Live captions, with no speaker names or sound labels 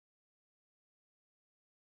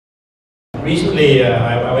recently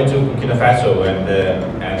I went to Burkina Faso,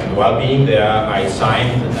 and while being there, I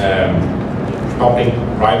signed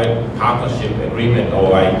public-private partnership agreement,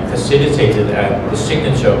 or I facilitated the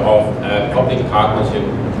signature of a public partnership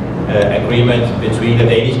agreement between a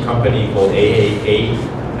Danish company called AAK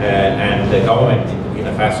and the government in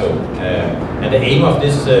Burkina Faso. And the aim of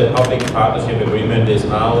this public partnership agreement is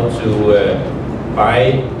now to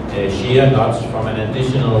buy shea nuts from an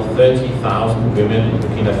additional 30,000 women in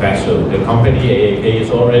Burkina Faso. The company AAK is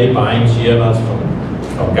already buying shea nuts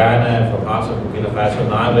from Ghana, from parts of Burkina Faso.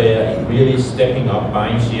 Now they are really stepping up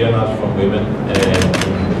buying shea nuts from women in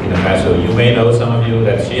Burkina Faso. You may know, some of you,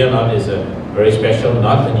 that shea nut is a very special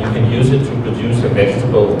nut, and you can use it to produce a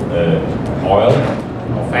vegetable oil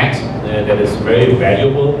or fat that is very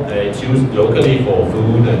valuable. It's used locally for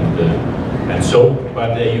food and soap,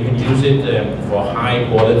 but you can use it for high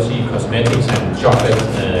quality cosmetics and chocolate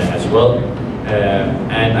as well.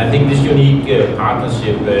 And I think this unique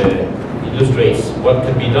partnership illustrates what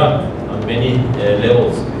can be done on many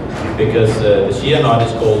levels, because the shea nut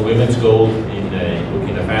is called women's gold in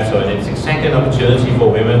Burkina Faso, and it's exactly an opportunity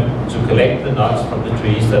for women to collect the nuts from the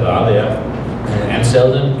trees that are there and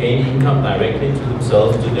sell them, gain income directly to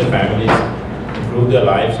themselves, to their families, improve their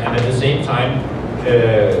lives, and at the same time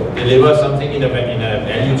deliver something in a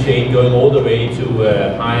value chain going all the way to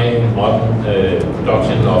high modern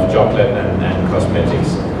production of chocolate and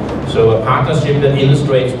cosmetics. So a partnership that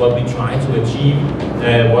illustrates what we try to achieve,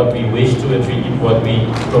 what we wish to achieve, what we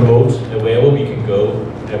promote, wherever we can go.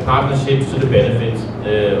 Partnerships to the benefit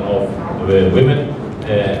of women,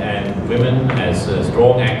 and women as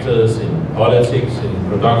strong actors in politics, in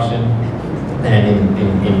production, and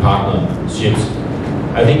in partnerships.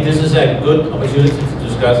 I think this is a good opportunity to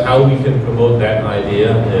discuss how we can promote that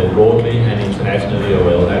idea broadly and internationally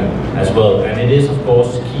as well. And it is, of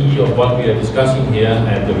course, key of what we are discussing here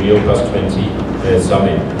at the Rio +20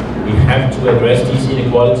 summit. We have to address these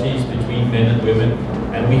inequalities between men and women,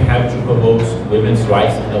 and we have to promote women's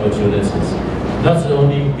rights and opportunities. Not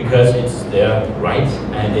only because it's their right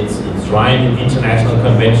and it's enshrined in international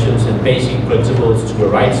conventions and basic principles to a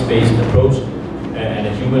rights-based approach and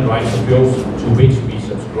a human rights approach to which we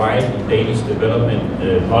subscribe in Danish development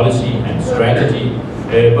policy and strategy,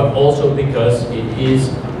 but also because it is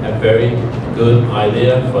a very good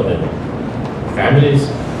idea for the families.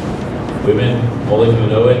 Women, all of you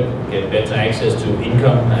know it, get better access to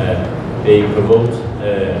income. They promote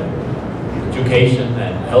education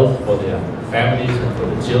and health for their families and for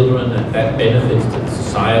the children, and that benefits the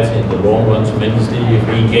society in the long run tremendously. If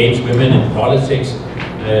we engage women in politics,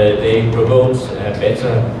 they promote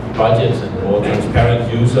better budgets and more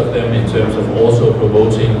transparent use of them in terms of also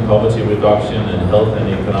promoting poverty reduction and health and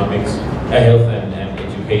economics, health and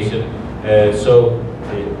education. So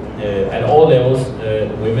at all levels,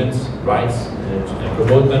 women's rights to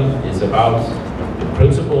promote them is about the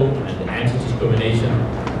principle and the anti-discrimination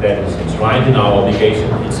that is enshrined in our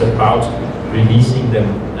obligation. It's about releasing them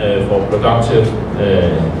for productive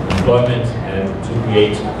employment and to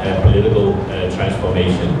create political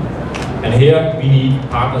transformation. And here we need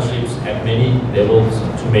partnerships at many levels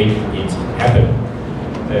to make it happen.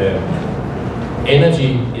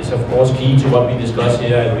 Energy is of course key to what we discuss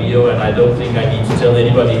here at Rio, and I don't think I need to tell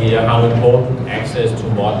anybody here how important access to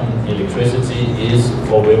modern electricity is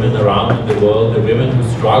for women around the world. The women who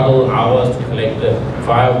struggle hours to collect the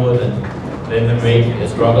firewood and then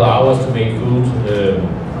struggle hours to make food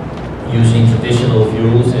using traditional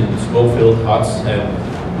fuels in smoke-filled huts, and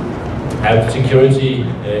have security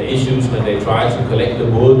issues when they try to collect the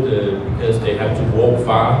wood because they have to walk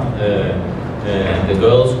far, and the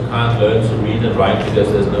girls who can't learn to read and write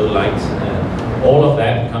because there's no lights. All of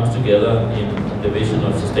that comes together in the vision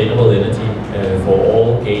of sustainable energy for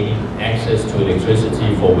all, gaining access to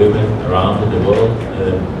electricity for women around the world,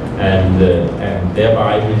 and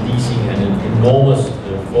thereby releasing an enormous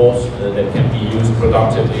force that can be used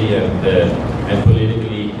productively and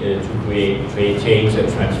politically to create change and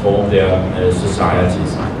transform their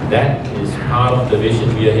societies. That is part of the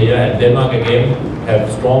vision. We are here, and Denmark again have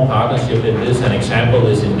strong partnership in this. An example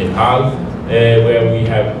is in Nepal, where we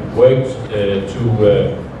have worked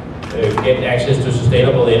to get access to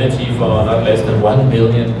sustainable energy for not less than 1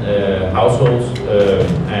 million households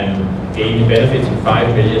and gaining benefits in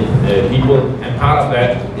 5 million people. And part of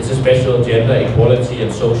that is a special gender equality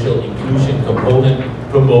and social inclusion component,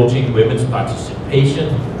 promoting women's participation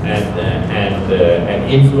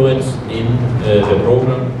and influence in the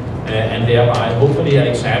program, and thereby hopefully an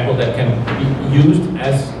example that can be used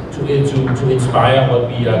as to inspire what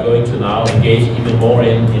we are going to now engage even more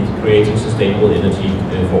in creating sustainable energy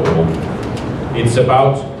for all. It's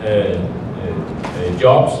about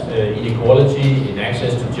jobs, inequality in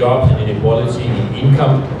access to jobs, and inequality in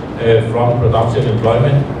income from productive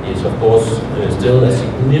employment is of course still a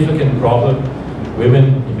significant problem.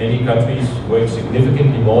 Women in many countries work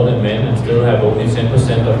significantly more than men and still have only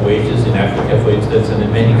 10% of wages in Africa, for instance, and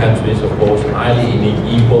in many countries, of course, highly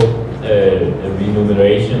unequal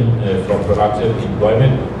remuneration from productive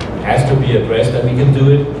employment has to be addressed, and we can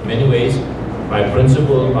do it in many ways, by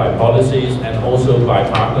principle, by policies, and also by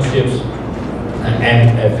partnerships,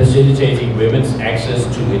 and facilitating women's access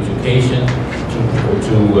to education,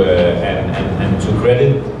 and to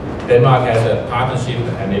credit. Denmark has a partnership,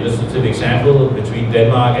 an illustrative example, between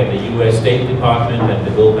Denmark and the US State Department and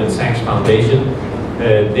the Goldman Sachs Foundation.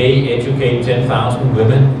 They educate 10,000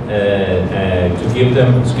 women to give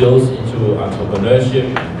them skills into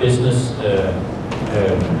entrepreneurship, business,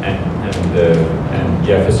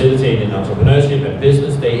 facilitating entrepreneurship and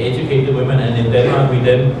business. They educate the women, and in Denmark we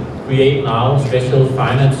then create now special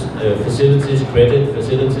finance facilities, credit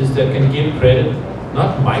facilities that can give credit,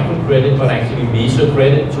 not microcredit, but actually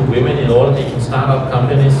meso-credit to women in order they can start up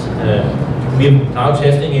companies. We're now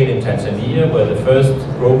testing it in Tanzania, where the first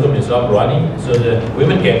program is up running, so the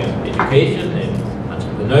women get education in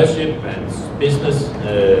entrepreneurship and business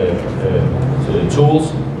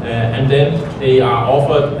tools, and then they are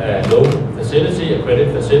offered a loan facility, a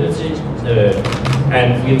credit facility,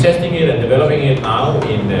 and we're testing it and developing it now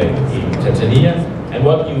in Tanzania. And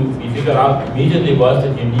what we figured out immediately was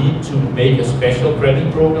that you need to make a special credit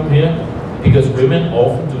program here, because women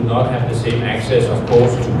often do not have the same access, of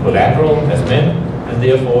course, to collateral as men, and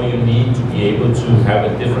therefore you need to be able to have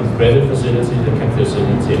a different credit facility that can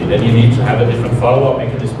facilitate it. And you need to have a different follow-up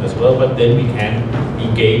mechanism as well, but then we can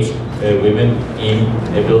engage women in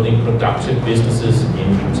building productive businesses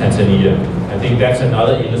in Tanzania. I think that's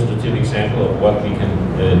another illustrative example of what we can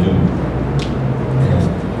do.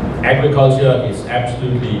 Agriculture is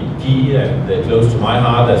absolutely key and close to my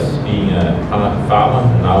heart as being a farmer,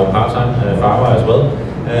 now a part-time farmer as well.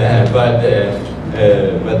 But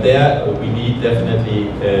there we need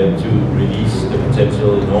definitely to release the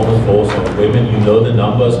potential enormous force of women. You know the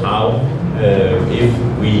numbers how if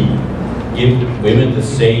we give women the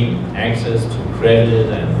same access to credit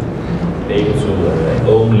and be able to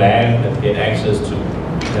own land and get access to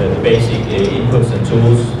the basic inputs and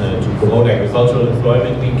tools to promote agricultural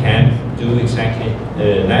employment, we can do exactly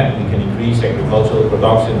that. We can increase agricultural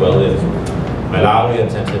production, well, in Malawi and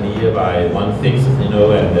Tanzania by 1/5, you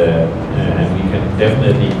know, and we can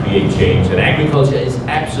definitely create change. And agriculture is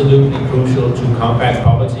absolutely crucial to combat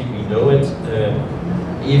poverty. We know it.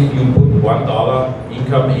 If you put $1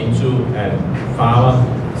 income into a farmer's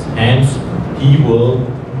hands, he will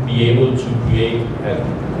be able to create a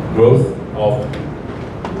growth of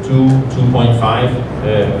 2.5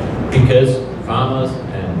 because farmers,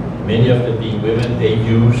 and many of them being women, they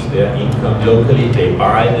use their income locally. They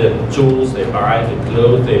buy the tools, they buy the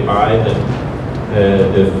clothes, they buy the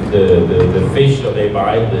fish, or they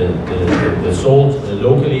buy the salt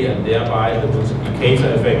locally, and thereby the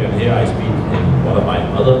multiplicator effect. And here I speak in one of my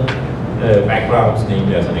other backgrounds,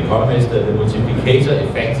 namely as an economist, the multiplicator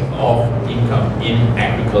effect of income in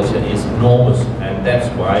agriculture is enormous, and that's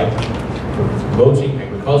why promoting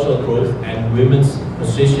agricultural growth and women's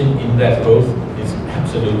position in that growth is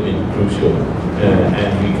absolutely crucial,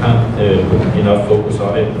 and we can't put enough focus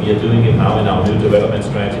on it. We are doing it now in our new development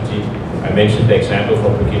strategy. I mentioned the example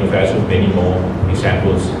from Burkina Faso, many more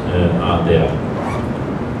examples are there.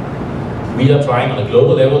 We are trying on a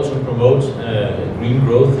global level to promote green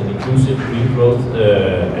growth and inclusive green growth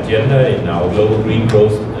agenda in our Global Green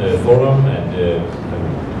Growth Forum, and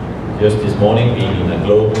just this morning being in a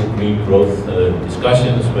global green growth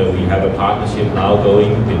discussions, where we have a partnership now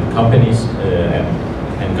going with companies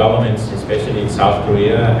and governments, especially in South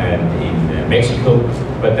Korea and in Mexico.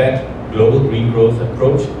 But that global green growth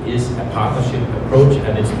approach is a partnership approach,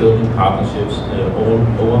 and it's building partnerships all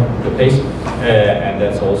over the place, and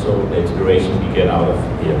that's also the inspiration we get out of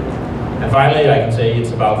here. And finally, I can say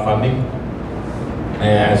it's about funding.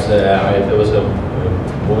 There was a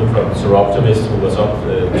woman from Sir Optimist who was up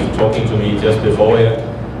talking to me just before here.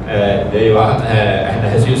 And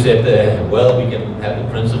as you said, well, we can have the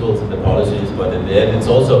principles and the policies, but in the end, it's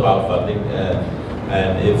also about funding.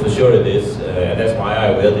 And for sure it is, and that's why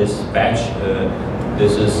I wear this badge.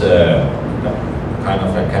 This is kind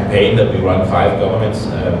of a campaign that we run 5 governments.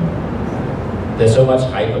 There's so much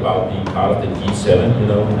hype about being part of the G7, you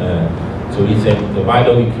know. So we think, why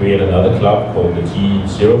don't we create another club called the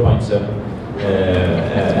G0.7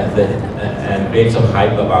 and create some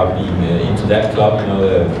hype about being into that club, you know,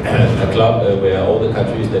 a club where all the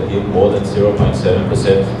countries that give more than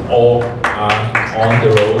 0.7% all are on the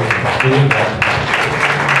road doing that.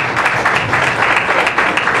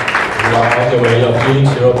 are on the way of giving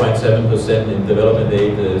 0.7% in development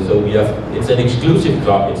aid. So it's an exclusive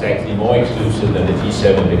club. It's actually more exclusive than the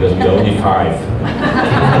G7 because we're only 5.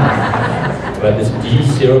 But this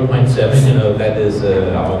G0.7, you know, that is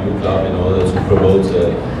our new club in order to promote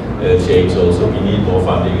change. Also, we need more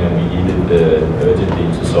funding, and we need it urgently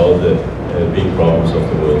to solve the big problems of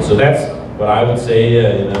the world. So that's what I would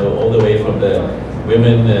say. You know, all the way from the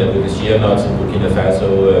women with the shea nuts in Burkina Faso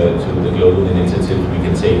to the global initiatives we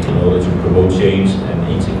can take in order to promote change and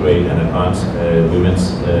integrate and advance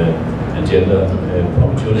women's and gender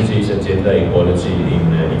opportunities and gender equality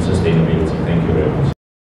in sustainability. Thank you very much.